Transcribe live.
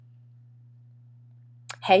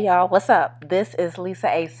Hey y'all, what's up? This is Lisa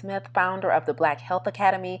A. Smith, founder of the Black Health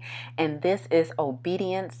Academy, and this is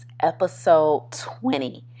Obedience episode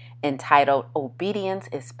 20, entitled Obedience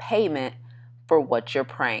is Payment for What You're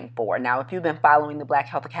Praying For. Now, if you've been following the Black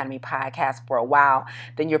Health Academy podcast for a while,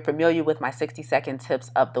 then you're familiar with my 60-second tips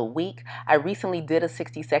of the week. I recently did a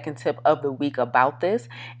 60-second tip of the week about this,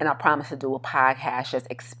 and I promise to do a podcast just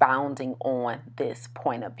expounding on this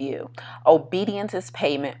point of view. Obedience is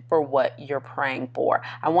payment for what you're praying for.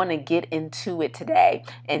 I want to get into it today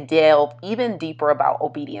and delve even deeper about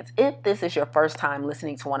obedience. If this is your first time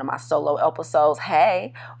listening to one of my solo episodes,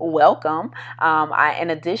 hey, welcome. In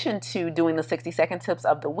addition to doing the 60-second tips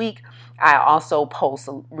of the week, I also post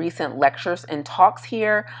recent lectures and talks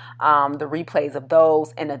here, the replays of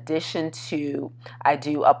those. In addition to, I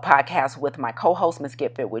do a podcast with my co-host, Miss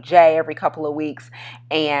Get Fit with Jay, every couple of weeks,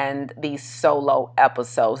 and these solo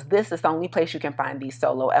episodes. This is the only place you can find these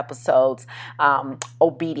solo episodes,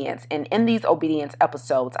 obedience. And in these obedience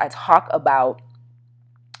episodes, I talk about,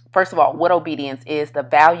 first of all, what obedience is, the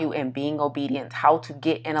value in being obedient, how to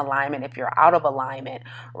get in alignment if you're out of alignment,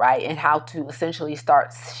 right? And how to essentially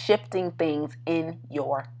start shifting things in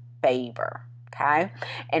your favor. Okay,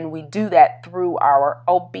 and we do that through our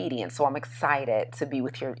obedience. So I'm excited to be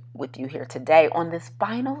with you here today on this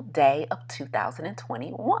final day of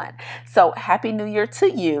 2021. So happy New Year to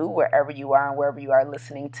you, wherever you are and wherever you are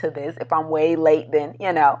listening to this. If I'm way late, then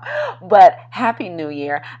but happy New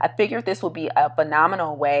Year. I figured this would be a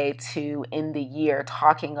phenomenal way to end the year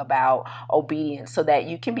talking about obedience, so that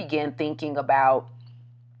you can begin thinking about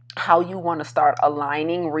how you want to start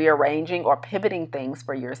aligning, rearranging, or pivoting things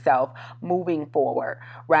for yourself moving forward,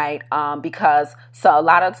 right? Because a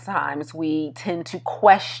lot of times we tend to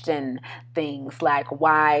question things like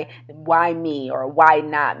why me, or why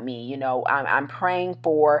not me? I'm praying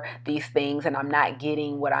for these things and I'm not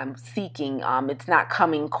getting what I'm seeking. It's not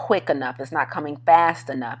coming quick enough. It's not coming fast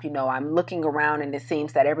enough. I'm looking around and it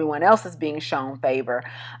seems that everyone else is being shown favor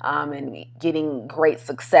and getting great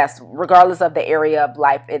success, regardless of the area of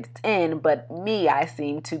life it's in. But me, I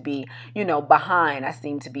seem to be, behind. I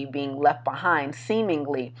seem to be being left behind,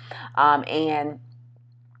 seemingly. And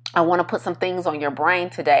I want to put some things on your brain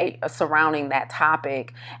today surrounding that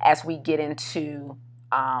topic as we get into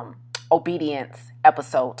obedience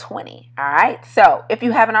episode 20. All right. So if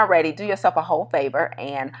you haven't already, do yourself a whole favor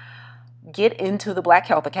and get into the Black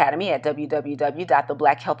Health Academy at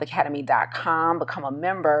www.theblackhealthacademy.com. Become a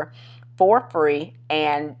member for free.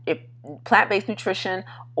 And if plant-based nutrition,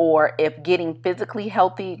 or if getting physically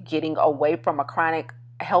healthy, getting away from a chronic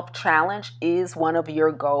health challenge is one of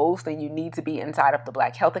your goals, then you need to be inside of the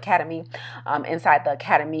Black Health Academy. Inside the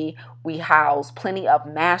Academy, we house plenty of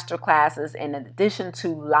master classes in addition to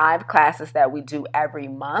live classes that we do every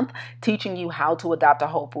month, teaching you how to adopt a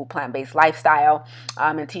whole food plant-based lifestyle,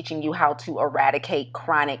 and teaching you how to eradicate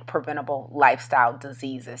chronic preventable lifestyle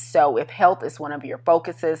diseases. So if health is one of your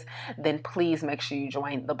focuses, then please make sure you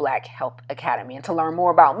join the Black Health Academy. And to learn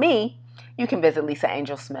more about me, you can visit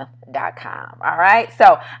lisaangelsmith.com. All right.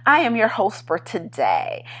 So I am your host for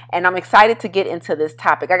today, and I'm excited to get into this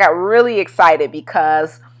topic. I got really excited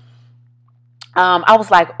because I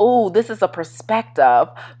was like, oh, this is a perspective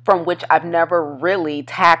from which I've never really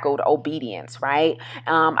tackled obedience, right?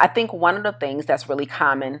 I think one of the things that's really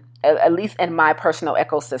common, at least in my personal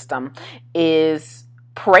ecosystem, is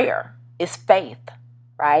prayer, is faith.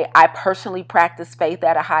 Right? I personally practice faith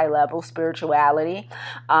at a high level, spirituality,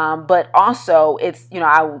 but also it's,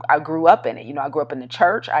 I grew up in it. I grew up in the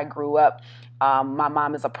church. I grew up, my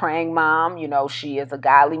mom is a praying mom. She is a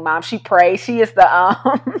godly mom. She prays. She is the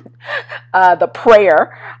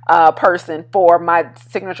prayer person for my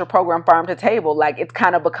signature program, Farm to Table. Like, it's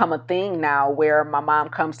kind of become a thing now where my mom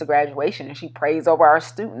comes to graduation and she prays over our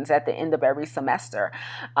students at the end of every semester.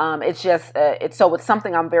 It's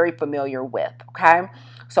something I'm very familiar with. Okay.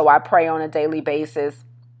 So I pray on a daily basis,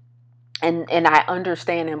 and I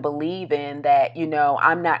understand and believe in that,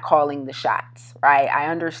 I'm not calling the shots, right? I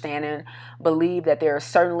understand and believe that there is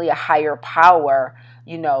certainly a higher power,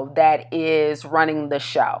 that is running the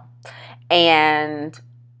show. And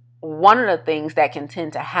one of the things that can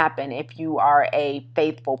tend to happen if you are a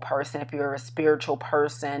faithful person, if you're a spiritual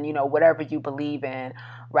person, whatever you believe in,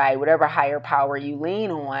 right, whatever higher power you lean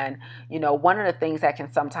on, one of the things that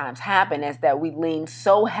can sometimes happen is that we lean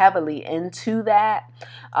so heavily into that,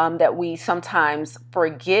 that we sometimes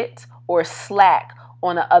forget or slack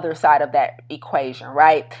on the other side of that equation,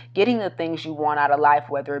 right? Getting the things you want out of life,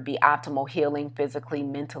 whether it be optimal healing physically,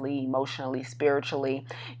 mentally, emotionally, spiritually,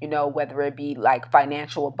 whether it be like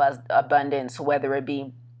financial abundance, whether it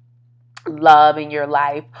be love in your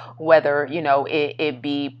life, whether, it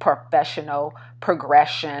be professional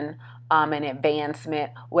progression, and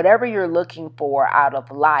advancement, whatever you're looking for out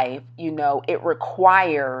of life, it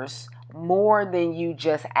requires more than you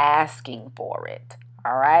just asking for it.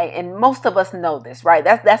 All right. And most of us know this, right?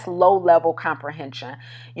 That's low level comprehension.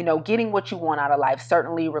 Getting what you want out of life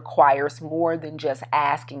certainly requires more than just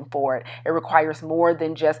asking for it. It requires more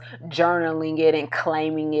than just journaling it and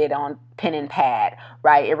claiming it on pen and pad,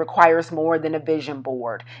 right? It requires more than a vision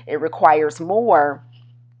board. It requires more,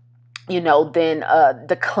 than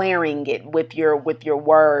declaring it with your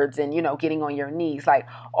words and, getting on your knees. Like,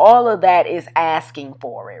 all of that is asking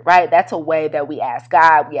for it, right? That's a way that we ask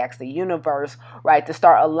God, we ask the universe, right, to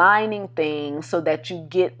start aligning things so that you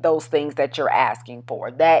get those things that you're asking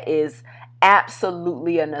for. That is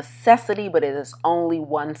absolutely a necessity, but it is only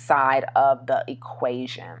one side of the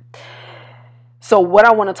equation. So what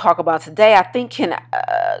I want to talk about today, I think, can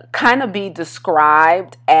kind of be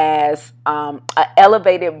described as an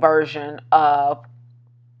elevated version of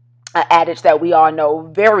an adage that we all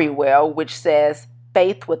know very well, which says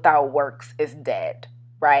faith without works is dead,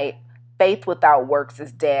 right? Faith without works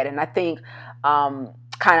is dead. And I think kind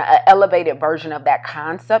of an elevated version of that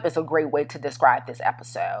concept is a great way to describe this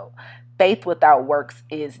episode. Faith without works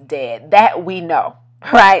is dead. That we know.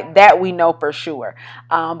 Right, that we know for sure.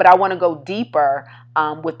 But I want to go deeper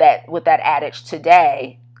with that adage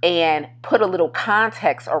today and put a little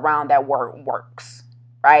context around that word works.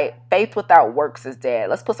 Right, faith without works is dead.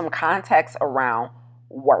 Let's put some context around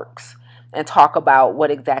works and talk about what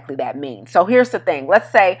exactly that means. So here's the thing.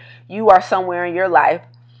 Let's say you are somewhere in your life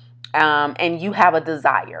and you have a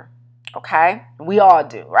desire. Okay, we all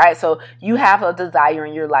do, right? So you have a desire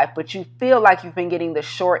in your life, but you feel like you've been getting the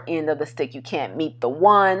short end of the stick. You can't meet the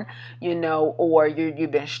one, or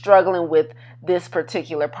you've been struggling with this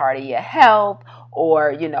particular part of your health,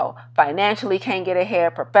 or, financially can't get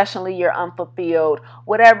ahead, professionally you're unfulfilled,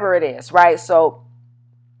 whatever it is, right? So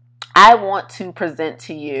I want to present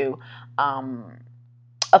to you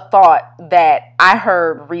a thought that I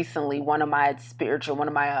heard recently. One of my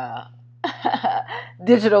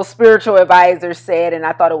digital spiritual advisor said, and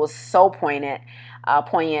I thought it was so poignant,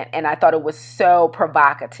 and I thought it was so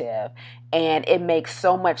provocative, and it makes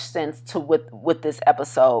so much sense with this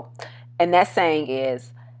episode. And that saying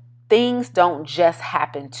is, things don't just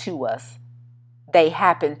happen to us, they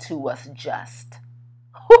happen to us just.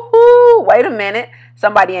 Woo-hoo, wait a minute,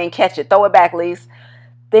 somebody ain't catch it. Throw it back, Lise.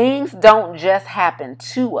 Things don't just happen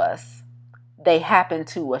to us, they happen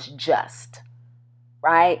to us just.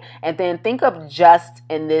 Right? And then think of just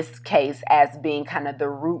in this case as being kind of the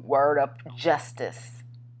root word of justice,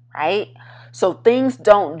 right? So things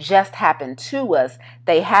don't just happen to us,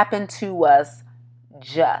 they happen to us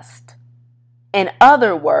just. In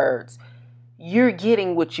other words, you're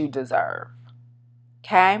getting what you deserve,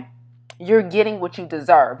 okay? You're getting what you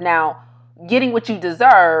deserve. Now, getting what you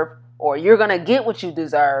deserve, or you're going to get what you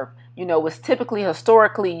deserve, was typically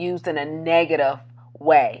historically used in a negative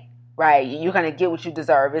way. Right, you're gonna get what you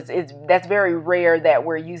deserve. That's very rare that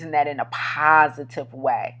we're using that in a positive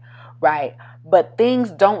way, right? But things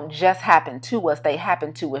don't just happen to us; they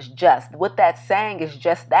happen to us just. What that's saying is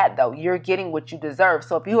just that, though. You're getting what you deserve.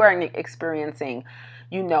 So if you are experiencing,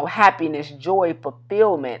 happiness, joy,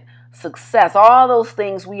 fulfillment, success, all those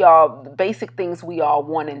things basic things we all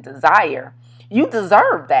want and desire, you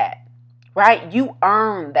deserve that, right? You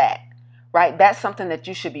earn that. Right? That's something that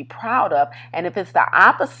you should be proud of. And if it's the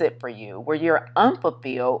opposite for you, where you're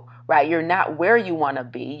unfulfilled, right? You're not where you want to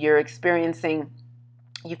be. You're experiencing,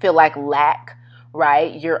 you feel like lack,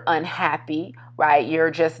 right? You're unhappy, right? You're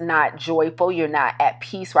just not joyful. You're not at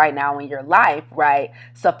peace right now in your life, right?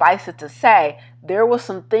 Suffice it to say, there were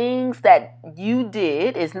some things that you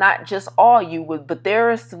did. It's not just all you would, but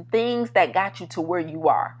there are some things that got you to where you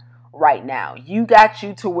are right now. You got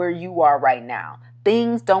you to where you are right now.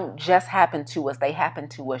 Things don't just happen to us, they happen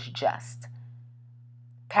to us just.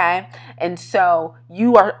 Okay? And so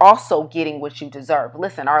you are also getting what you deserve.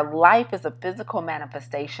 Listen, our life is a physical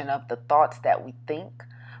manifestation of the thoughts that we think,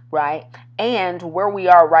 right? And where we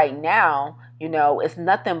are right now, it's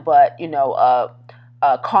nothing but,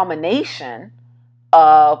 a culmination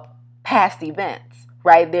of past events,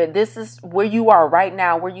 right? This is where you are right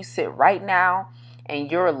now, where you sit right now in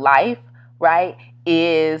your life, right,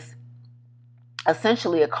 is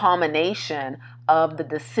essentially a culmination of the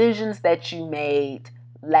decisions that you made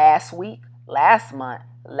last week, last month,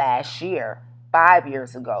 last year, 5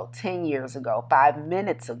 years ago, 10 years ago, 5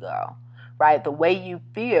 minutes ago, right? The way you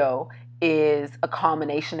feel is a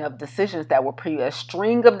culmination of decisions that were a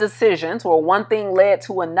string of decisions where one thing led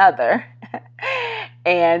to another.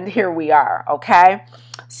 And here we are, okay?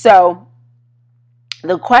 So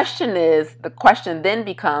The question then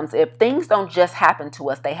becomes, if things don't just happen to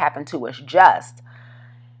us, they happen to us just,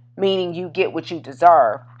 meaning you get what you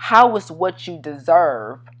deserve. How is what you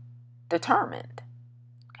deserve determined?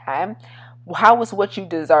 Okay. How is what you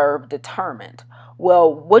deserve determined?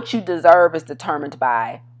 Well, what you deserve is determined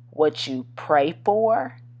by what you pray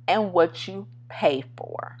for and what you pay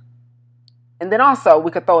for. And then also,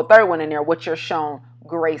 we could throw a third one in there, what you're shown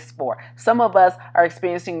grace for. Some of us are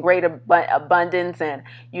experiencing great abundance and,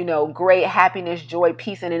 great happiness, joy,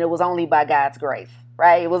 peace, and it was only by God's grace,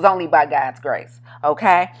 right? It was only by God's grace,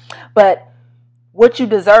 okay? But what you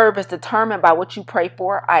deserve is determined by what you pray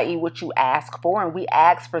for, i.e. what you ask for. And we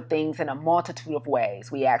ask for things in a multitude of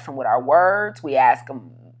ways. We ask them with our words. We ask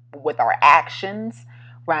them with our actions,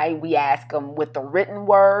 right? We ask them with the written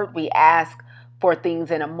word. We ask for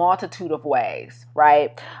things in a multitude of ways,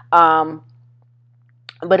 right?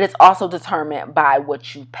 But it's also determined by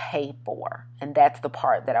what you pay for. And that's the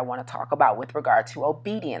part that I want to talk about with regard to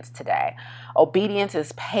obedience today. Obedience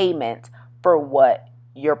is payment for what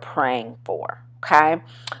you're praying for, okay?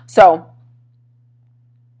 So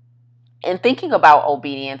in thinking about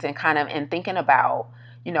obedience and thinking about,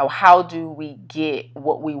 how do we get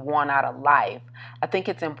what we want out of life? I think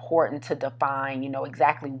it's important to define,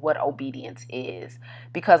 exactly what obedience is,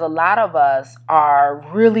 because a lot of us are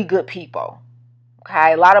really good people.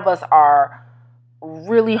 Okay. A lot of us are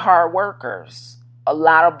really hard workers. A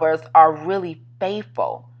lot of us are really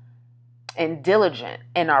faithful and diligent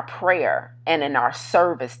in our prayer and in our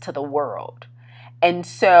service to the world. And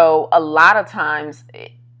so a lot of times,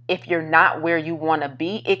 if you're not where you want to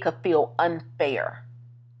be, it could feel unfair.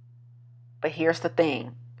 But here's the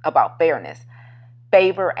thing about fairness.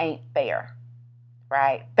 Favor ain't fair,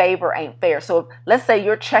 right? Favor ain't fair. So let's say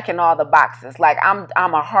you're checking all the boxes. Like I'm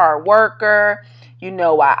a hard worker.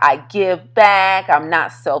 I give back. I'm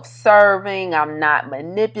not self-serving. I'm not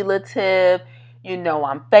manipulative.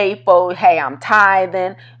 I'm faithful. Hey, I'm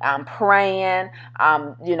tithing. I'm praying.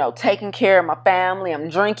 I'm, taking care of my family. I'm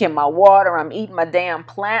drinking my water. I'm eating my damn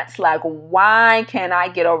plants. Like, why can't I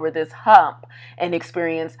get over this hump and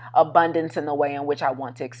experience abundance in the way in which I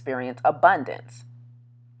want to experience abundance?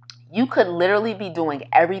 You could literally be doing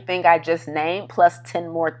everything I just named plus 10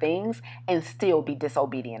 more things and still be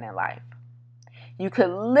disobedient in life. You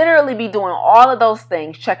could literally be doing all of those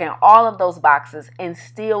things, checking all of those boxes, and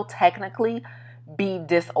still technically be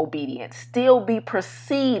disobedient. Still be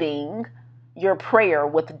preceding your prayer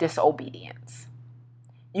with disobedience.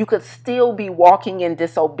 You could still be walking in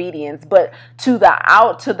disobedience, but to the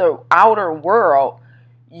outer world,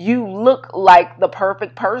 you look like the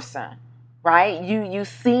perfect person, right? You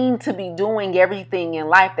seem to be doing everything in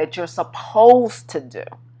life that you're supposed to do.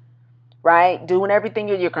 Right? Doing everything,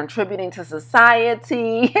 you're contributing to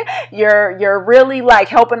society. You're really like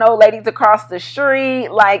helping old ladies across the street.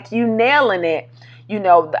 Like you nailing it.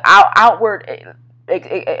 The outward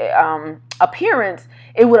appearance,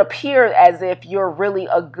 it would appear as if you're really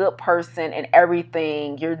a good person in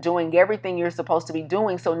everything. You're doing everything you're supposed to be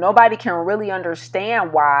doing. So nobody can really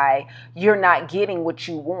understand why you're not getting what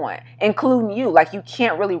you want, including you. Like you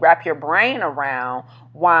can't really wrap your brain around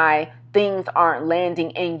why things aren't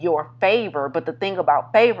landing in your favor. But the thing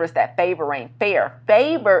about favor is that favor ain't fair.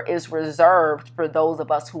 Favor is reserved for those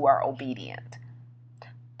of us who are obedient.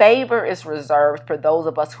 Favor is reserved for those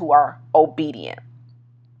of us who are obedient.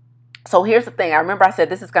 So here's the thing. I remember I said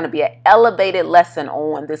this is going to be an elevated lesson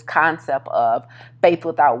on this concept of faith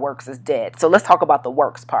without works is dead. So let's talk about the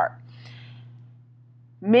works part.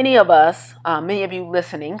 Many of us, many of you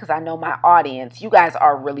listening, because I know my audience, you guys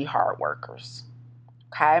are really hard workers.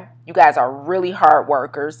 Okay? You guys are really hard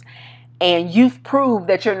workers, and you've proved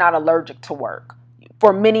that you're not allergic to work.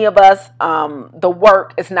 For many of us, the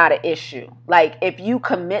work is not an issue. Like if you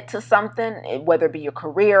commit to something, whether it be your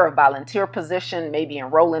career, a volunteer position, maybe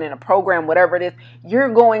enrolling in a program, whatever it is, you're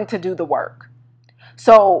going to do the work.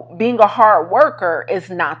 So being a hard worker is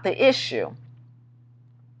not the issue.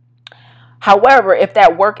 However, if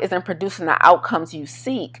that work isn't producing the outcomes you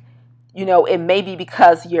seek, it may be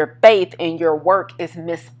because your faith in your work is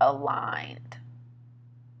misaligned.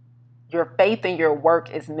 Your faith in your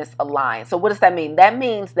work is misaligned. So what does that mean? That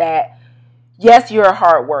means that, yes, you're a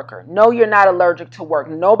hard worker. No, you're not allergic to work.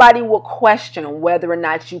 Nobody will question whether or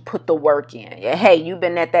not you put the work in. Hey, you've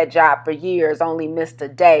been at that job for years, only missed a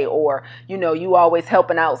day. Or, you always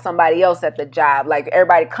helping out somebody else at the job. Like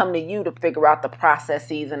everybody come to you to figure out the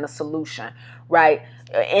processes and the solution, right?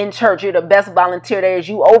 In church, you're the best volunteer there is.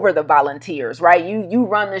 You over the volunteers, right? You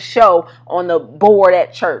run the show on the board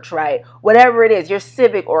at church, right? Whatever it is, your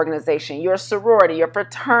civic organization, your sorority, your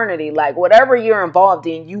fraternity, like whatever you're involved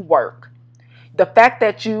in, you work. The fact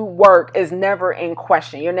that you work is never in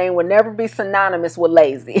question. Your name will never be synonymous with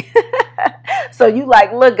lazy. So you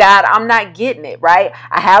like, look, God, I'm not getting it, right?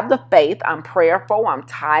 I have the faith. I'm prayerful. I'm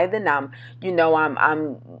tithing. I'm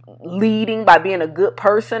leading by being a good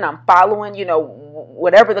person. I'm following,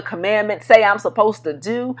 whatever the commandments say I'm supposed to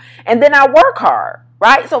do. And then I work hard,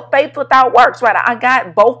 right? So faith without works, right? I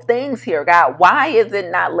got both things here, God. Why is it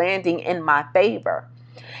not landing in my favor?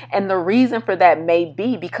 And the reason for that may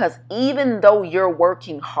be because even though you're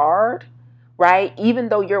working hard, right? Even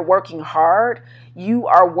though you're working hard, you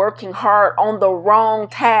are working hard on the wrong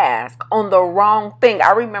task, on the wrong thing.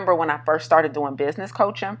 I remember when I first started doing business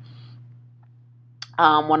coaching,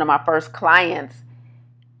 one of my first clients,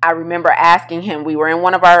 I remember asking him, we were in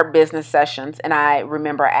one of our business sessions, and I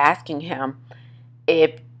remember asking him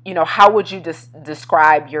how would you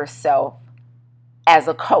describe yourself as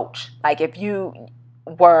a coach? Like if you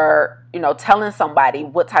were, telling somebody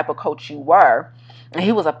what type of coach you were, and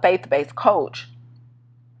he was a faith-based coach,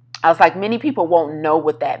 I was like, many people won't know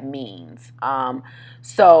what that means.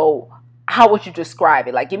 So how would you describe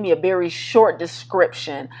it? Like, give me a very short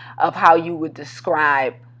description of how you would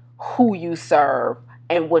describe who you serve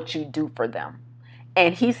and what you do for them.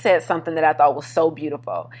 And he said something that I thought was so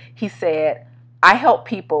beautiful. He said, I help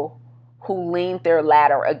people who leaned their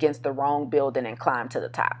ladder against the wrong building and climbed to the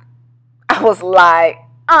top. I was like,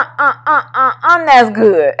 that's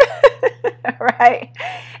good. Right?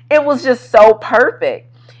 It was just so perfect.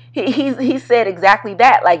 He said exactly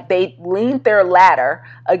that. Like they leaned their ladder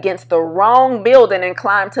against the wrong building and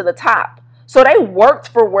climbed to the top. So they worked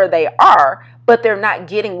for where they are, but they're not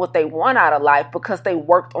getting what they want out of life because they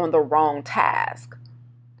worked on the wrong task.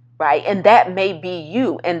 Right? And that may be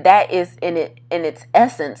you. And that is in its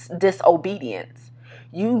essence, disobedience.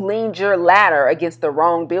 You leaned your ladder against the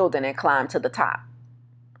wrong building and climbed to the top.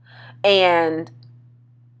 And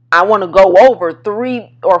I want to go over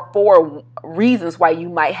 3 or 4 reasons why you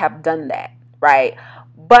might have done that, right?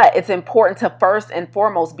 But it's important to first and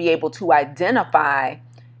foremost be able to identify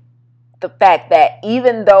the fact that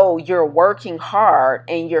even though you're working hard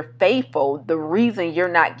and you're faithful, the reason you're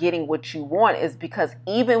not getting what you want is because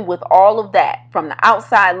even with all of that, from the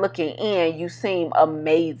outside looking in, you seem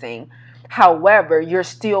amazing. However, you're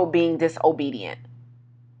still being disobedient.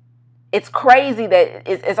 It's crazy that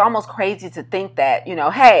it's almost crazy to think that,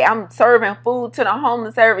 hey, I'm serving food to the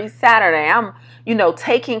homeless every Saturday. I'm,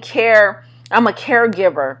 taking care. I'm a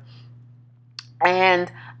caregiver.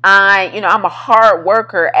 And I'm a hard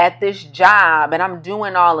worker at this job and I'm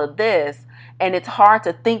doing all of this. And it's hard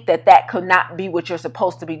to think that could not be what you're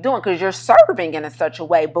supposed to be doing because you're serving in such a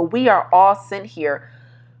way. But we are all sent here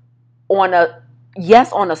on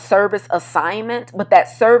a service assignment, but that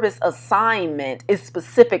service assignment is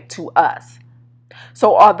specific to us.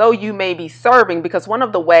 So although you may be serving, because one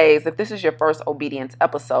of the ways, if this is your first obedience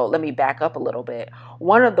episode, let me back up a little bit.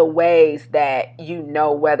 One of the ways that you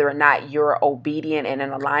know whether or not you're obedient and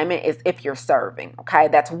in alignment is if you're serving. Okay,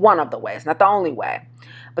 that's one of the ways, not the only way,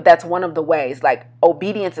 but that's one of the ways. Like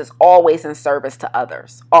obedience is always in service to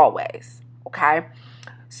others, always. Okay,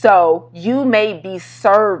 so you may be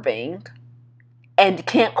serving and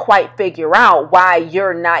can't quite figure out why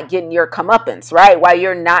you're not getting your comeuppance, right? Why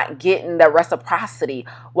you're not getting the reciprocity,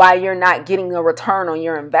 why you're not getting a return on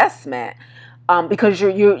your investment, because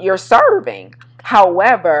you're serving.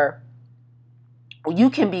 However,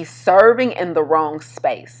 you can be serving in the wrong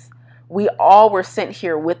space. We all were sent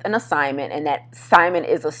here with an assignment, and that assignment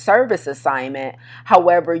is a service assignment.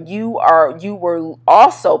 However, you were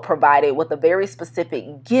also provided with a very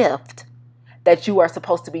specific gift that you are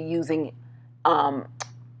supposed to be using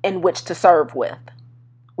in which to serve with.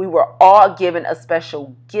 We were all given a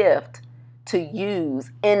special gift to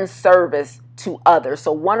use in service to others.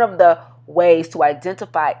 So one of the ways to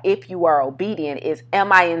identify if you are obedient is,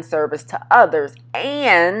 am I in service to others?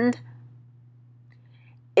 And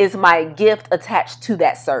is my gift attached to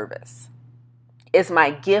that service? Is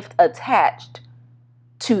my gift attached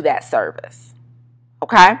to that service?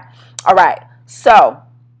 Okay? All right. So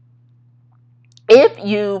if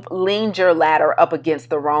you've leaned your ladder up against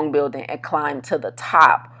the wrong building and climbed to the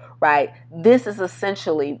top, right, this is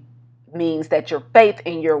essentially means that your faith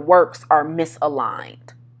and your works are misaligned.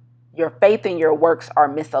 Your faith and your works are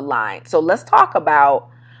misaligned. So let's talk about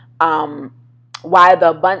why the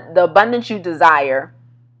abundance you desire,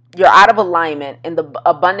 you're out of alignment, and the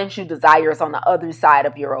abundance you desire is on the other side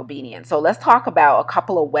of your obedience. So let's talk about a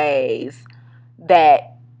couple of ways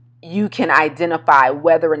that you can identify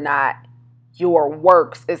whether or not your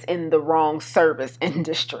works is in the wrong service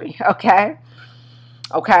industry. Okay,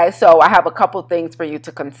 so I have a couple things for you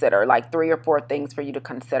to consider, like 3 or 4 things for you to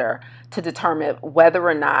consider to determine whether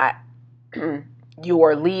or not you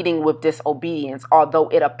are leading with disobedience, although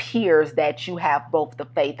it appears that you have both the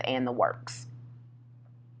faith and the works.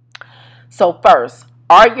 So first,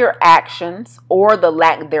 are your actions or the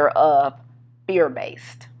lack thereof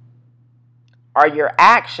fear-based? Are your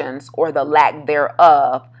actions or the lack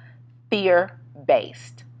thereof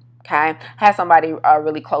fear-based? Okay? I had somebody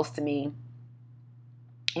really close to me.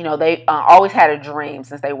 They always had a dream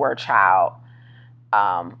since they were a child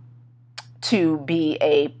to be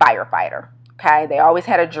a firefighter. Okay? They always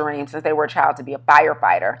had a dream since they were a child to be a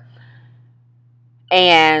firefighter.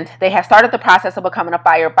 And they had started the process of becoming a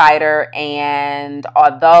firefighter. And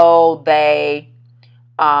although they,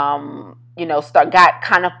 got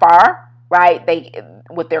kind of far, right?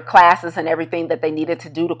 With their classes and everything that they needed to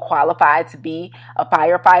do to qualify to be a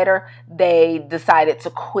firefighter, they decided to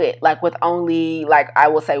quit. Like with only, I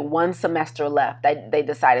will say, one semester left, they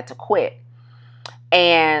decided to quit.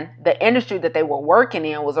 And the industry that they were working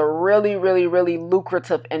in was a really, really, really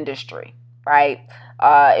lucrative industry, right?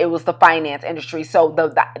 It was the finance industry. So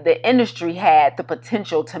the industry had the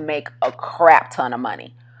potential to make a crap ton of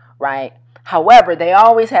money, right? However, they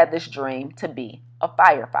always had this dream to be a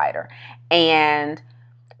firefighter. And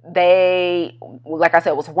they, like I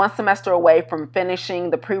said, was one semester away from finishing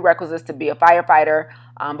the prerequisites to be a firefighter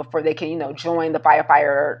before they can, join the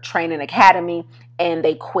firefighter training academy, and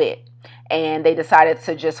they quit. And they decided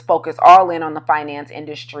to just focus all in on the finance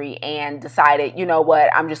industry and decided, you know what,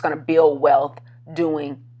 I'm just going to build wealth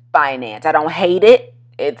doing finance. I don't hate it.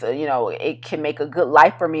 It's, it can make a good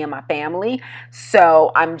life for me and my family.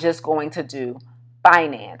 So I'm just going to do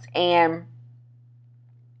finance. And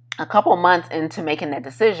a couple months into making that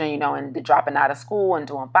decision, and dropping out of school and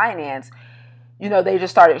doing finance, they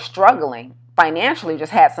just started struggling financially,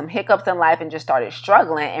 just had some hiccups in life and just started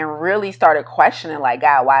struggling and really started questioning, like,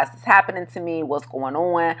 God, why is this happening to me? What's going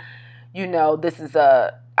on?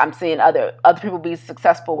 I'm seeing other people be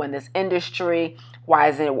successful in this industry. Why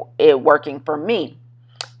isn't it working for me?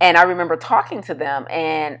 And I remember talking to them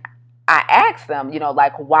and I asked them,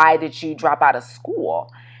 why did you drop out of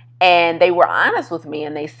school? And they were honest with me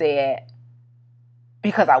and they said,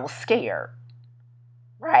 because I was scared,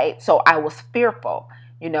 right? So I was fearful.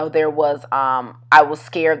 I was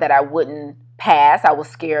scared that I wouldn't pass. I was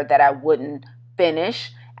scared that I wouldn't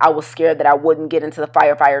finish. I was scared that I wouldn't get into the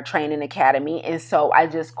firefighter training academy. And so I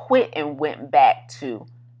just quit and went back to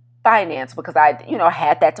finance because I,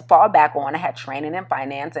 had that to fall back on. I had training in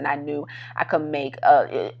finance and I knew I could make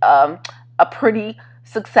a pretty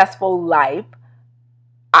successful life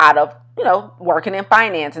out of, working in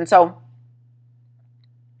finance. And so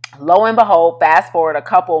lo and behold, fast forward a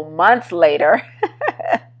couple months later,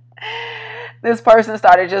 this person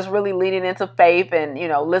started just really leaning into faith and,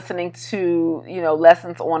 listening to,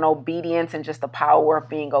 lessons on obedience and just the power of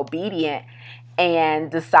being obedient, and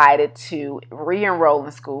decided to re-enroll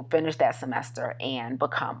in school, finish that semester, and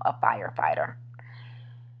become a firefighter.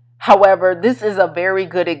 However, this is a very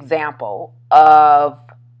good example of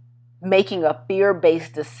making a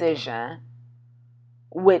fear-based decision,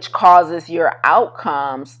 which causes your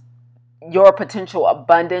outcomes, your potential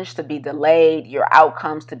abundance to be delayed, your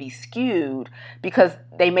outcomes to be skewed, because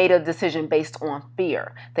they made a decision based on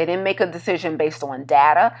fear. They didn't make a decision based on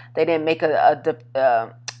data. They didn't make a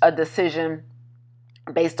decision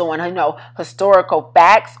based on, historical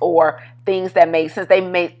facts or things that make sense.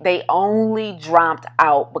 They only dropped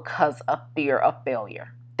out because of fear of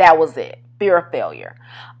failure. That was it. Fear of failure.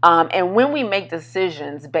 And when we make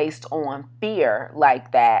decisions based on fear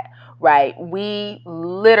like that, right, we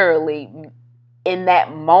literally, in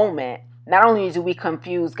that moment, not only do we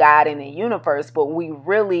confuse God and the universe, but we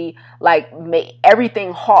really make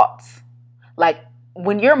everything halts. Like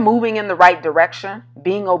when you're moving in the right direction,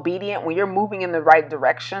 being obedient, when you're moving in the right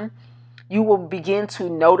direction, you will begin to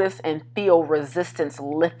notice and feel resistance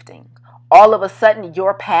lifting. All of a sudden,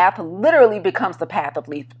 your path literally becomes the path of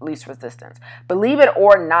least resistance. Believe it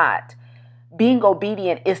or not, being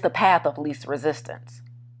obedient is the path of least resistance.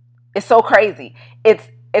 It's so crazy. It's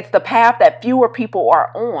the path that fewer people are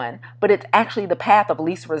on, but it's actually the path of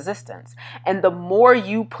least resistance. And the more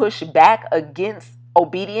you push back against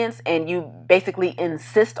obedience and you basically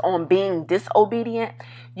insist on being disobedient,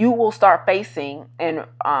 you will start facing and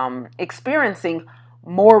experiencing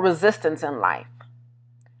more resistance in life.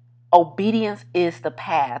 Obedience is the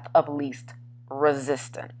path of least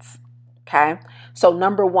resistance. Okay? So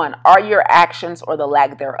number one, are your actions or the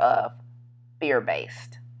lack thereof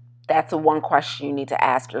fear-based? That's the one question you need to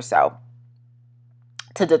ask yourself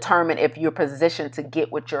to determine if you're positioned to get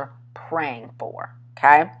what you're praying for.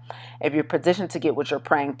 Okay? If you're positioned to get what you're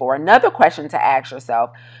praying for. Another question to ask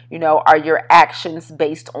yourself, are your actions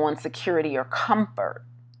based on security or comfort?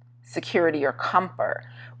 security or comfort,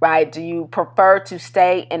 right? Do you prefer to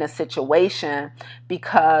stay in a situation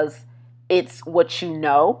because it's what you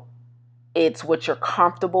know? It's what you're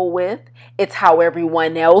comfortable with. It's how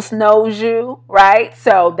everyone else knows you, right?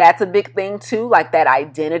 So that's a big thing too, like that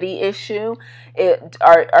identity issue.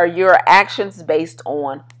 Are your actions based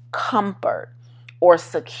on comfort or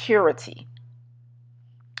security?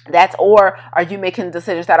 Or are you making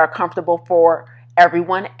decisions that are comfortable for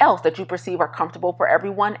everyone else, that you perceive are comfortable for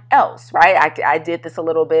everyone else, right? I did this a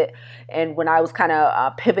little bit, and when I was kind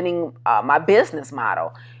of pivoting my business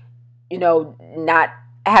model, not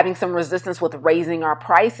having some resistance with raising our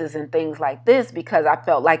prices and things like this, because I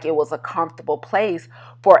felt like it was a comfortable place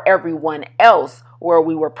for everyone else where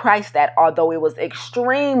we were priced at, although it was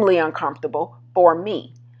extremely uncomfortable for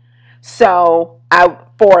me. So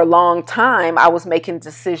for a long time, I was making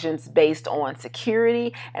decisions based on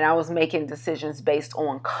security, and I was making decisions based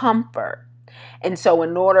on comfort. And so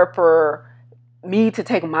in order for me to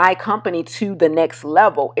take my company to the next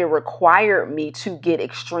level, it required me to get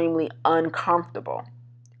extremely uncomfortable.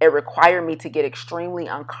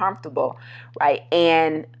 Right?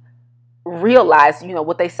 And realize,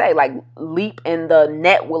 what they say, like leap and the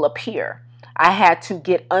net will appear. I had to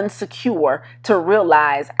get unsecure to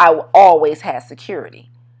realize I always had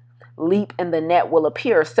security. Leap and the net will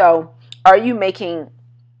appear. So are you making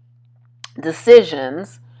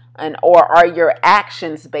decisions or are your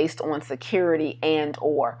actions based on security and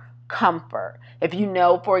or comfort? If you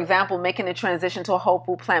know, for example, making a transition to a whole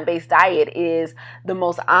food plant-based diet is the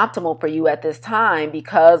most optimal for you at this time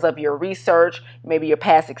because of your research, maybe your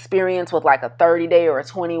past experience with like a 30-day or a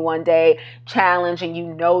 21-day challenge,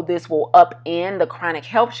 and this will upend the chronic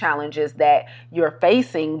health challenges that you're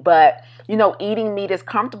facing. But eating meat is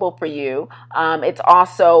comfortable for you. It's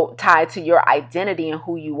also tied to your identity and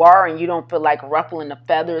who you are, and you don't feel like ruffling the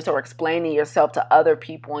feathers or explaining yourself to other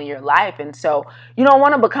people in your life. And so you don't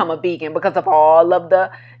want to become a vegan because of all of the,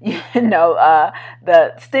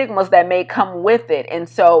 the stigmas that may come with it. And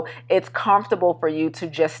so it's comfortable for you to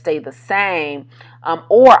just stay the same.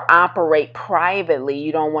 Or operate privately.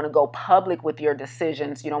 You don't want to go public with your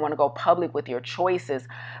decisions. You don't want to go public with your choices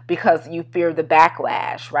because you fear the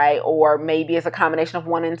backlash, right? Or maybe it's a combination of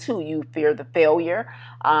one and two. You fear the failure,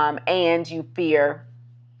 and you fear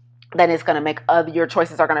that it's going to make your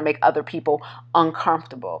choices are going to make other people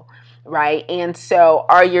uncomfortable, right? And so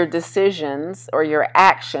are your decisions or your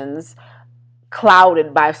actions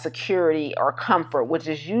clouded by security or comfort, which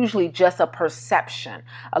is usually just a perception.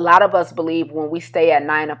 A lot of us believe when we stay at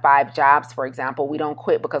 9-to-5 jobs, for example, we don't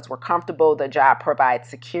quit because we're comfortable. The job provides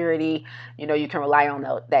security. You can rely on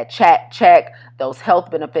that check, those health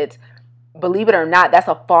benefits. Believe it or not, that's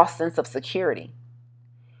a false sense of security.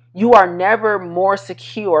 You are never more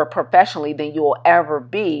secure professionally than you will ever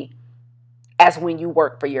be as when you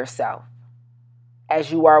work for yourself, as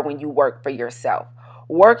you are when you work for yourself.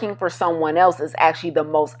 Working for someone else is actually the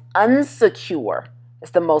most unsecure.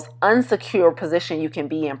 It's the most unsecure position you can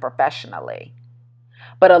be in professionally.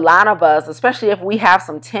 But a lot of us, especially if we have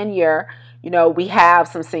some tenure, we have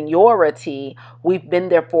some seniority, we've been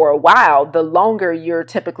there for a while, the longer you're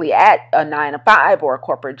typically at a 9-to-5 or a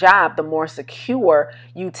corporate job, the more secure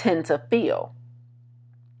you tend to feel.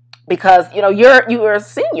 Because, you're a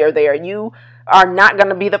senior there. You are not going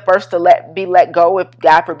to be the first to be let go. If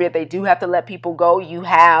God forbid they do have to let people go, you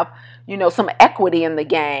have, some equity in the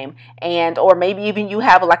game, or maybe even you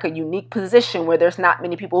have like a unique position where there's not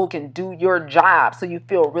many people who can do your job. So you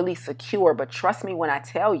feel really secure. But trust me when I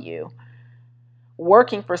tell you,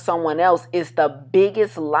 working for someone else is the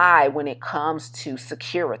biggest lie when it comes to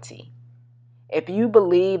security. If you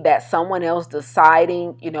believe that someone else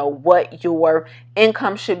deciding, what your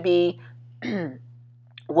income should be,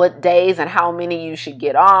 what days and how many you should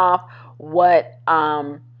get off, what,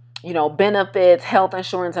 benefits, health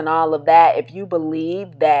insurance and all of that, if you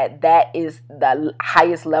believe that that is the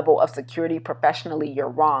highest level of security professionally, you're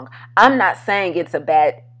wrong. I'm not saying it's a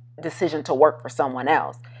bad decision to work for someone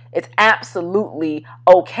else. It's absolutely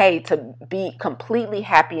okay to be completely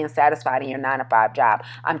happy and satisfied in your 9-to-5 job.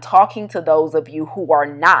 I'm talking to those of you who are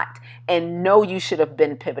not and know you should have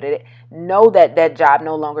been pivoted. Know that that job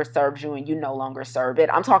no longer serves you and you no longer serve it.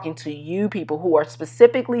 I'm talking to you people who are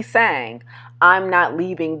specifically saying, I'm not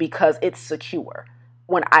leaving because it's secure.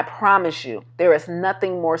 When I promise you, there is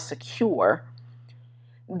nothing more secure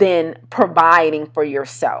than providing for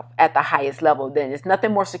yourself at the highest level. Then it's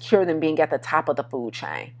nothing more secure than being at the top of the food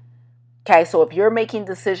chain. Okay, so if you're making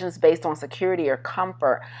decisions based on security or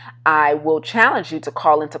comfort, I will challenge you to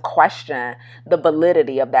call into question the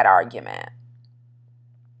validity of that argument.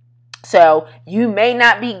 So you may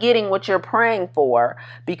not be getting what you're praying for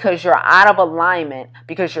because you're out of alignment,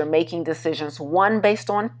 because you're making decisions, one, based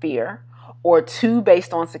on fear, or two,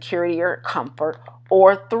 based on security or comfort,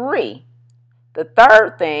 or three. The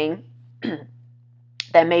third thing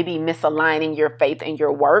that may be misaligning your faith and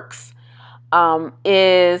your works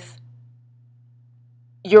is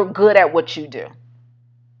you're good at what you do.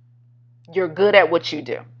 You're good at what you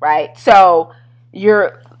do, right? So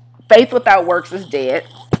your faith without works is dead,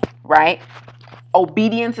 right?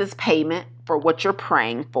 Obedience is payment for what you're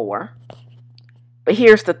praying for. But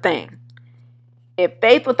here's the thing. If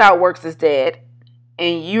faith without works is dead,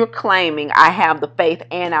 and you're claiming I have the faith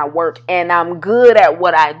and I work and I'm good at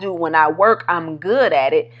what I do. When I work, I'm good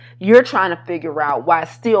at it. You're trying to figure out why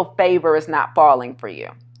still favor is not falling for you.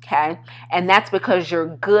 Okay? And that's because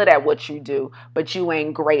you're good at what you do, but you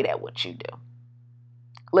ain't great at what you do.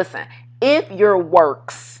 Listen, if your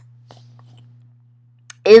works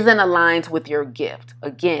isn't aligned with your gift,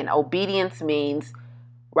 again, obedience means,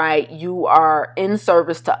 right, you are in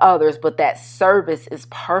service to others, but that service is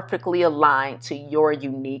perfectly aligned to your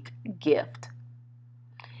unique gift.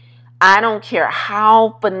 I don't care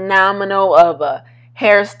how phenomenal of a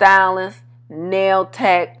hairstylist, nail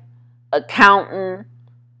tech, accountant,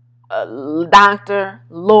 a doctor,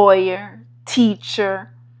 lawyer,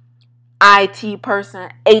 teacher, IT person,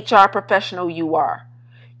 HR professional you are.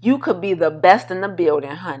 You could be the best in the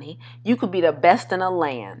building, honey. You could be the best in the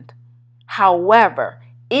land. However,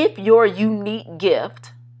 if your unique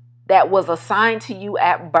gift that was assigned to you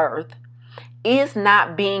at birth is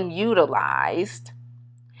not being utilized,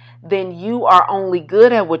 then you are only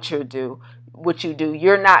good at what you do.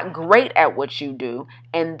 You're not great at what you do,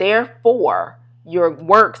 and therefore your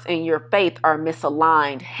works and your faith are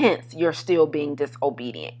misaligned. Hence, you're still being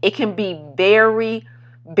disobedient. It can be very,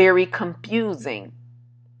 very confusing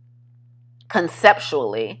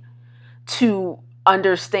conceptually to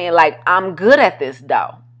understand, like, I'm good at this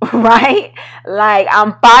though, right? Like,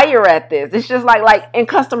 I'm fire at this. It's just like in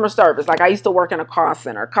customer service. Like, I used to work in a call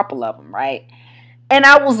center, a couple of them, right? And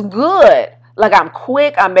I was good. Like, I'm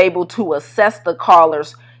quick. I'm able to assess the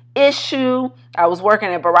caller's issue. I was working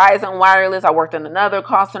at Verizon Wireless. I worked in another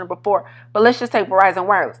call center before, but let's just take Verizon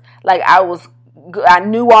Wireless. Like, I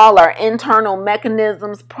knew all our internal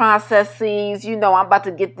mechanisms, processes. I'm about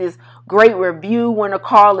to get this great review when the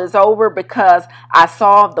call is over because I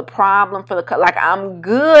solved the problem for the call. Like, I'm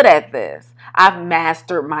good at this. I've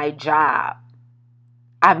mastered my job.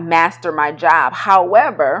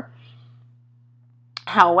 However,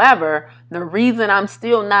 the reason I'm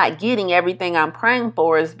still not getting everything I'm praying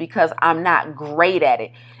for is because I'm not great at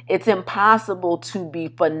it. It's impossible to be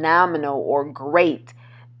phenomenal or great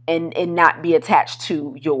and not be attached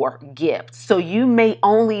to your gift. So you may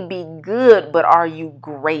only be good, but are you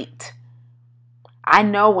great? I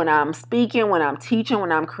know when I'm speaking, when I'm teaching,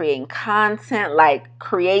 when I'm creating content, like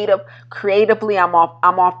creatively, I'm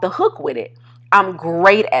off the hook with it. I'm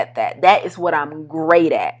great at that. That is what I'm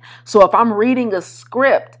great at. So if I'm reading a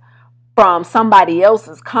script from somebody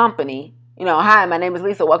else's company, hi, my name is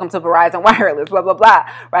Lisa. Welcome to Verizon Wireless, blah, blah, blah.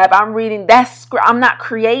 Right? If I'm reading that script, I'm not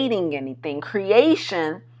creating anything.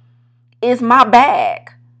 Creation is my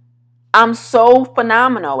bag. I'm so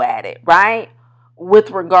phenomenal at it, right?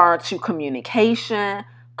 With regard to communication,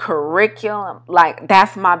 curriculum, like,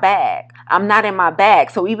 that's my bag. I'm not in my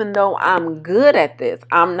bag. So even though I'm good at this,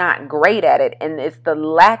 I'm not great at it. And it's the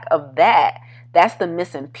lack of that's the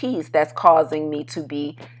missing piece that's causing me to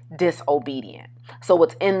be disobedient. So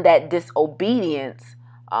it's in that disobedience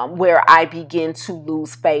where I begin to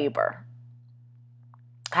lose favor.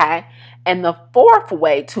 Okay? And the fourth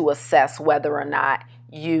way to assess whether or not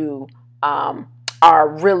you are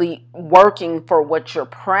really working for what you're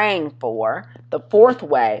praying for, the fourth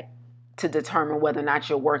way to determine whether or not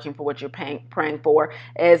you're working for what you're praying for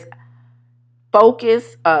is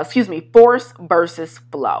force versus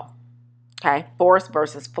flow. Okay? Force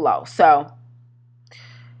versus flow. So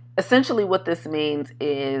essentially what this means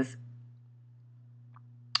is,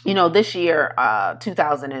 this year,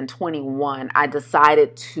 2021, I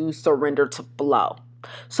decided to surrender to flow.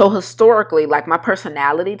 So historically, like, my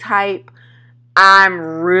personality type, I'm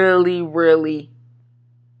really, really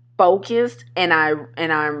focused and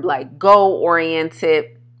I'm like goal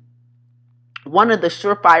oriented. One of the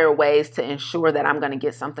surefire ways to ensure that I'm going to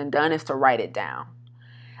get something done is to write it down.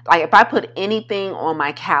 Like, if I put anything on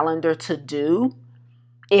my calendar to do,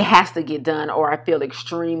 it has to get done or I feel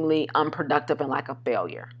extremely unproductive and like a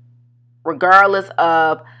failure. Regardless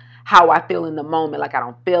of how I feel in the moment, like, I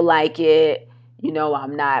don't feel like it,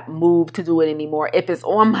 I'm not moved to do it anymore. If it's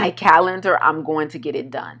on my calendar, I'm going to get it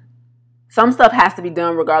done. Some stuff has to be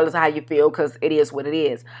done regardless of how you feel because it is what it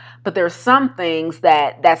is. But there's some things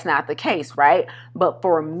that's not the case, right? But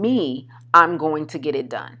for me, I'm going to get it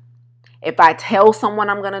done. If I tell someone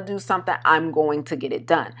I'm going to do something, I'm going to get it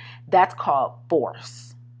done. That's called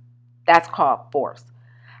force. That's called force.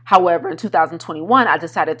 However, in 2021, I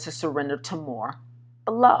decided to surrender to more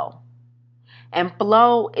flow. And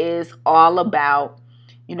flow is all about,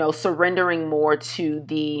 surrendering more to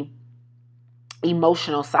the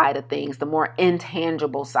emotional side of things, the more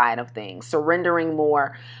intangible side of things, surrendering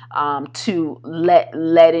more to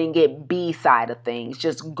letting it be side of things,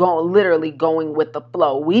 just literally going with the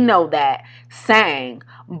flow. We know that saying,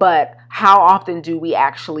 but how often do we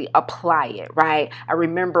actually apply it, right? I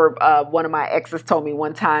remember one of my exes told me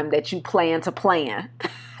one time that you plan to plan.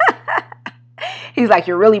 He's like,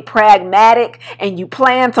 you're really pragmatic and you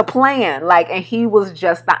plan to plan. And he was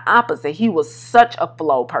just the opposite. He was such a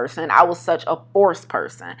flow person. I was such a force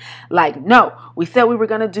person. No, we said we were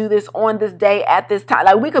going to do this on this day at this time.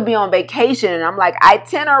 We could be on vacation and I'm like,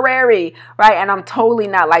 itinerary, right? And I'm totally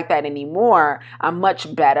not like that anymore. I'm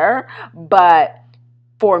much better. But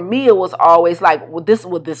for me, it was always this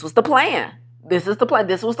was the plan. This is the plan.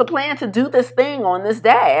 This was the plan to do this thing on this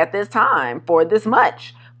day at this time for this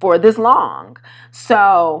much. For this long.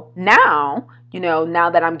 So now, now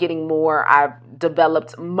that I'm getting more, I've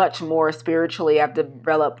developed much more spiritually. I've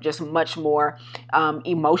developed just much more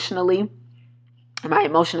emotionally. My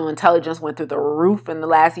emotional intelligence went through the roof in the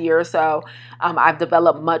last year or so. I've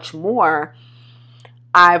developed much more.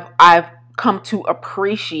 I've come to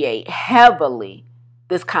appreciate heavily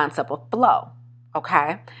this concept of flow.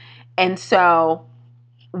 Okay. And so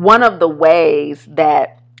one of the ways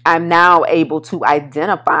that I'm now able to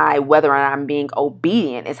identify whether or not I'm being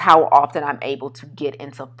obedient is how often I'm able to get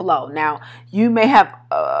into flow. Now, you may have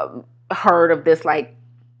heard of this,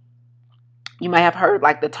 you might have heard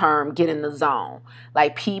the term get in the zone.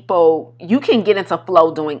 You can get into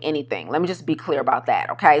flow doing anything. Let me just be clear about that.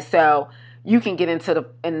 Okay. So you can get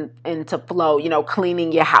into flow,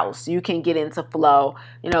 cleaning your house. You can get into flow,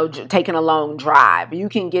 taking a long drive. You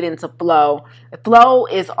can get into flow. Flow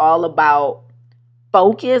is all about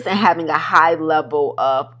focus and having a high level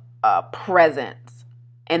of presence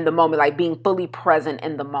in the moment, being fully present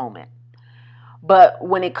in the moment. But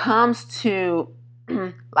when it comes to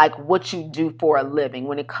what you do for a living,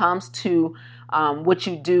 when it comes to what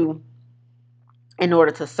you do in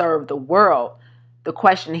order to serve the world, the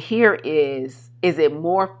question here is it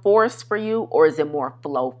more force for you or is it more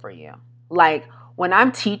flow for you? When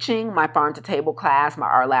I'm teaching my Farm to Table class, my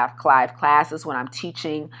Art Laugh Clive classes, when I'm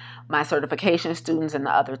teaching my certification students and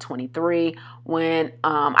the other 23, when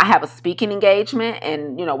I have a speaking engagement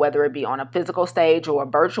and, whether it be on a physical stage or a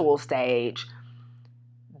virtual stage,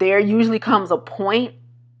 there usually comes a point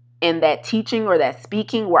in that teaching or that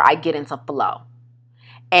speaking where I get into flow.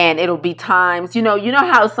 And it'll be times, you know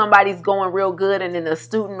how somebody's going real good and then a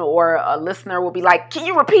student or a listener will be like, can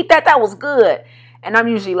you repeat that? That was good. And I'm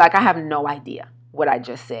usually I have no idea what I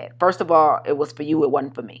just said. First of all, it was for you. It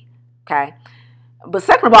wasn't for me. Okay. But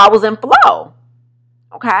second of all, I was in flow.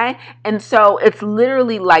 Okay. And so it's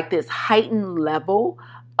literally this heightened level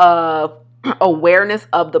of awareness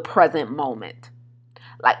of the present moment.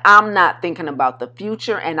 I'm not thinking about the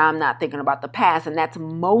future and I'm not thinking about the past. And that's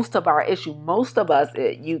most of our issue. Most of us,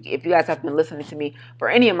 if you guys have been listening to me for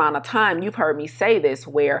any amount of time, you've heard me say this,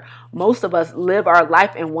 where most of us live our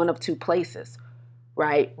life in one of two places.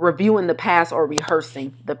 Right? Reviewing the past or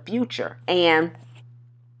rehearsing the future. And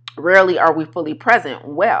rarely are we fully present.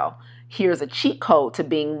 Well, here's a cheat code to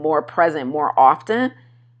being more present more often.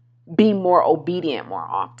 Be more obedient more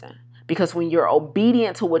often. Because when you're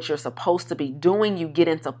obedient to what you're supposed to be doing, you get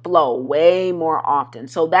into flow way more often.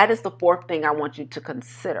 So that is the fourth thing I want you to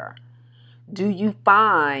consider. Do you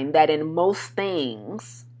find that in most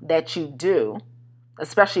things that you do,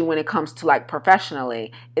 especially when it comes to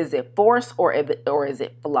professionally, is it force or is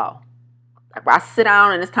it flow? If I sit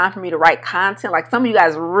down and it's time for me to write content, some of you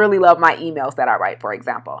guys really love my emails that I write, for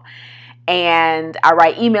example. And I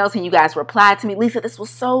write emails and you guys reply to me, Lisa, this was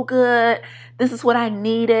so good. This is what I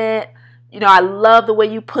needed. I love the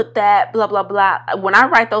way you put that, blah, blah, blah. When I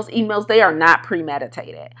write those emails, they are not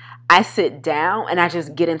premeditated. I sit down and I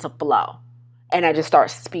just get into flow and I just start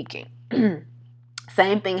speaking.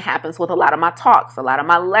 Same thing happens with a lot of my talks, a lot of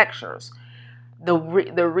my lectures. The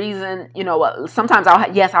reason, sometimes I'll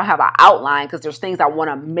have an outline because there's things I want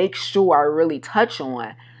to make sure I really touch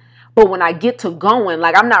on. But when I get to going,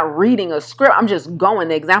 I'm not reading a script, I'm just going.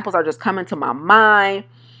 The examples are just coming to my mind,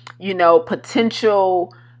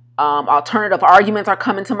 potential alternative arguments are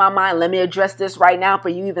coming to my mind. Let me address this right now for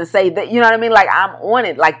you even say that, you know what I mean? Like, I'm on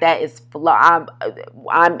it. Like, that is flow.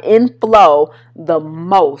 I'm in flow the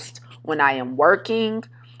most when I am working.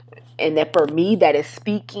 And that for me, that is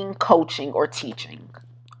speaking, coaching, or teaching,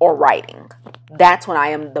 or writing. That's when I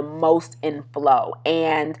am the most in flow.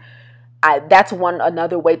 And that's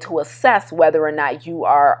another way to assess whether or not you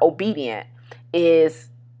are obedient is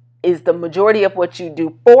the majority of what you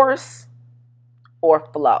do force or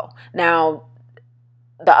flow. Now,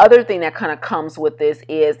 the other thing that kind of comes with this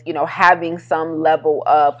is, having some level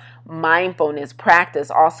of mindfulness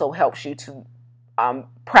practice also helps you to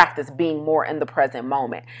practice being more in the present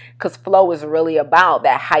moment, because flow is really about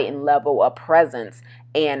that heightened level of presence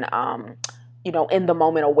and, in the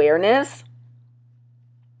moment awareness.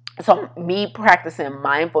 So me practicing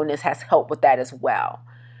mindfulness has helped with that as well.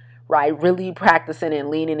 Right? Really practicing and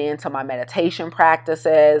leaning into my meditation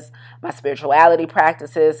practices, my spirituality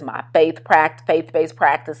practices, my faith-based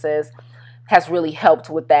practices has really helped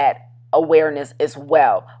with that awareness as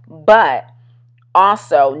well. But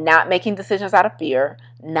also not making decisions out of fear,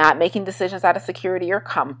 not making decisions out of security or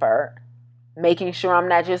comfort, making sure I'm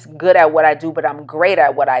not just good at what I do, but I'm great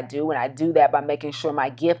at what I do. And I do that by making sure my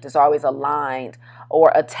gift is always aligned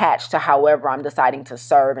or attached to however I'm deciding to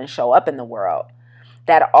serve and show up in the world.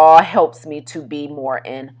 That all helps me to be more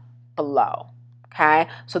in flow. Okay,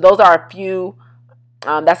 so those are a few,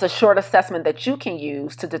 that's a short assessment that you can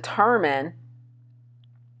use to determine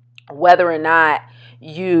whether or not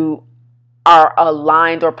you are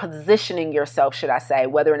aligned or positioning yourself, should I say,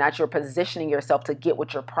 whether or not you're positioning yourself to get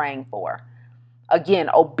what you're praying for. Again,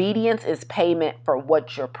 obedience is payment for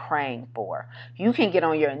what you're praying for. You can get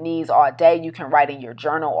on your knees all day. You can write in your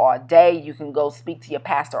journal all day. You can go speak to your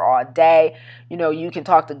pastor all day. You can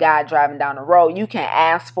talk to God driving down the road. You can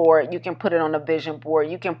ask for it. You can put it on a vision board.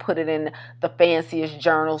 You can put it in the fanciest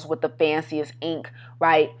journals with the fanciest ink,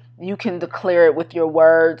 right? You can declare it with your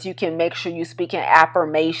words. You can make sure you speak in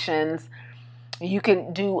affirmations. You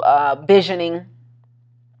can do visioning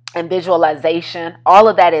and visualization. All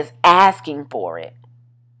of that is asking for it.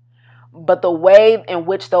 But the way in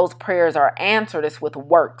which those prayers are answered is with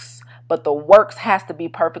works. But the works has to be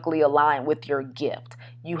perfectly aligned with your gift.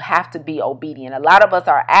 You have to be obedient. A lot of us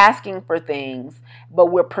are asking for things, but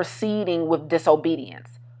we're proceeding with disobedience.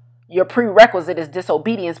 Your prerequisite is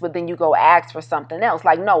disobedience, but then you go ask for something else.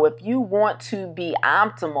 Like, no, if you want to be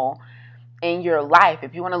optimal in your life,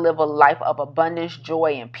 if you want to live a life of abundance,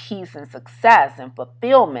 joy, and peace, and success, and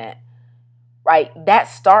fulfillment, right,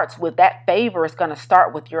 that favor is going to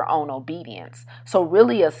start with your own obedience. So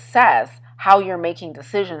really assess how you're making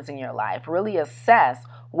decisions in your life. Really assess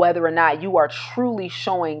whether or not you are truly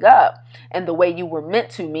showing up in the way you were meant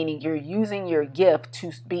to, meaning you're using your gift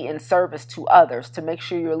to be in service to others, to make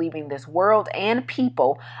sure you're leaving this world and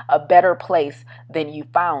people a better place than you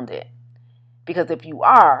found it. Because if you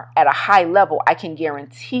are at a high level, I can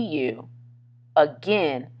guarantee you,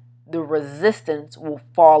 again, the resistance will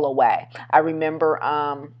fall away. I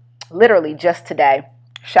remember literally just today,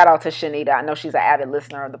 shout out to Shanita. I know she's an avid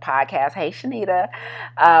listener of the podcast. Hey, Shanita.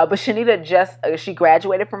 But Shanita she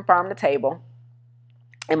graduated from Farm to Table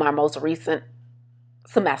in my most recent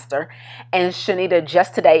semester. And Shanita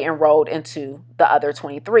just today enrolled into the other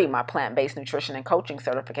 23, my plant-based nutrition and coaching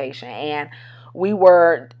certification. And we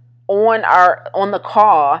were on the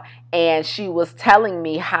call, and she was telling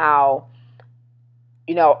me how,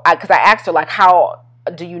 because I asked her, like, how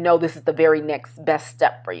do you know this is the very next best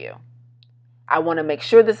step for you? I want to make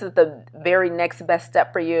sure this is the very next best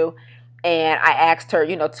step for you. And I asked her,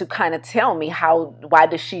 to kind of tell me why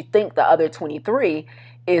does she think the other 23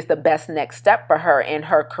 is the best next step for her in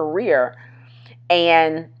her career?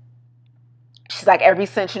 And she's like, ever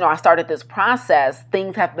since, I started this process,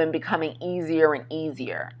 things have been becoming easier and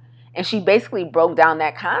easier. And she basically broke down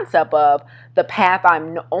that concept of the path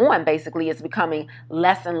I'm on basically is becoming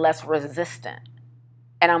less and less resistant.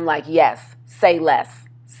 And I'm like, yes, say less.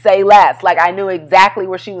 Say less. Like, I knew exactly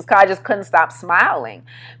where she was. I just couldn't stop smiling,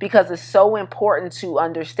 because it's so important to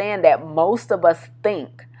understand that most of us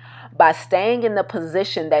think by staying in the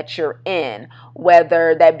position that you're in,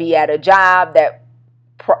 whether that be at a job that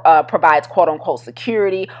provides quote unquote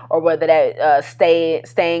security, or whether that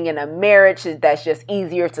staying in a marriage that's just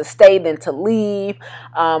easier to stay than to leave,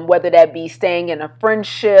 whether that be staying in a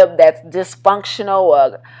friendship that's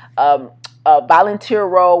dysfunctional, a volunteer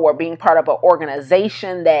role, or being part of an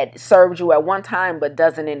organization that served you at one time but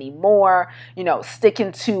doesn't anymore,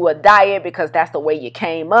 sticking to a diet because that's the way you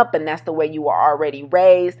came up and that's the way you were already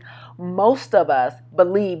raised. Most of us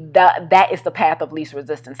believe that is the path of least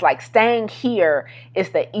resistance. Like, staying here is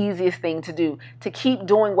the easiest thing to do. To keep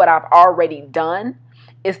doing what I've already done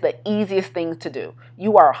is the easiest thing to do.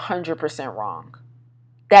 You are 100% wrong.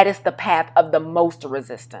 That is the path of the most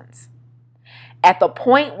resistance. At the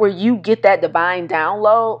point where you get that divine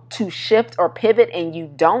download to shift or pivot and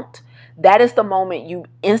you don't, that is the moment you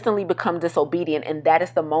instantly become disobedient, and that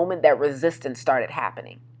is the moment that resistance started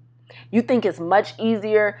happening. You think it's much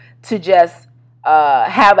easier to just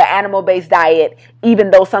have an animal-based diet,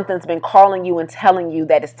 even though something's been calling you and telling you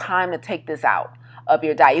that it's time to take this out of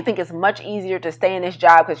your diet. You think it's much easier to stay in this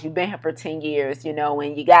job because you've been here for 10 years,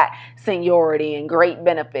 and you got seniority and great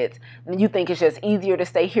benefits. And you think it's just easier to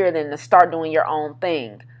stay here than to start doing your own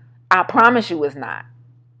thing. I promise you it's not.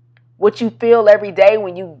 What you feel every day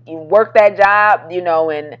when you work that job,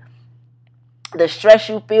 and the stress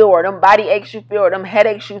you feel, or them body aches you feel, or them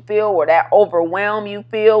headaches you feel, or that overwhelm you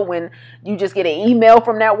feel when you just get an email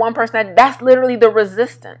from that one person, that's literally the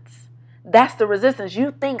resistance. That's the resistance.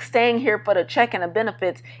 You think staying here for the check and the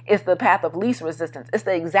benefits is the path of least resistance. It's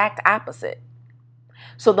the exact opposite.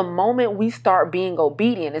 So the moment we start being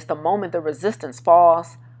obedient, it's the moment the resistance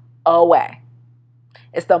falls away.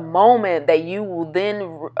 It's the moment that you will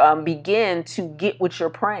then begin to get what you're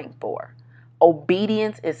praying for.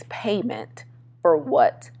 Obedience is payment for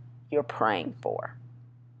what you're praying for.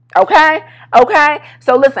 Okay?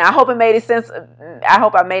 So listen, I hope it made sense. I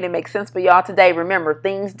hope I made it make sense for y'all today. Remember,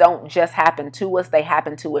 things don't just happen to us. They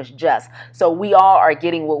happen to us just. So we all are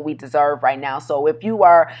getting what we deserve right now. So if you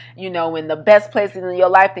are, in the best place in your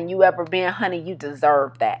life than you ever been, honey, you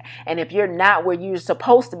deserve that. And if you're not where you're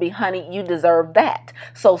supposed to be, honey, you deserve that.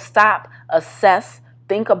 So stop, assess,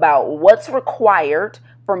 think about what's required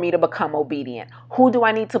for me to become obedient. Who do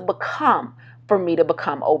I need to become for me to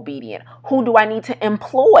become obedient? Who do I need to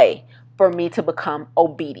employ for me to become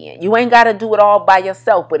obedient? You ain't got to do it all by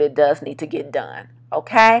yourself, but it does need to get done.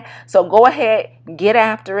 Okay? So go ahead, get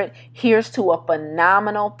after it. Here's to a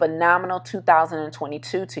phenomenal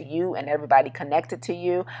 2022 to you and everybody connected to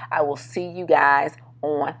you. I will see you guys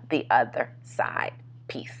on the other side.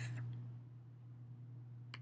 Peace.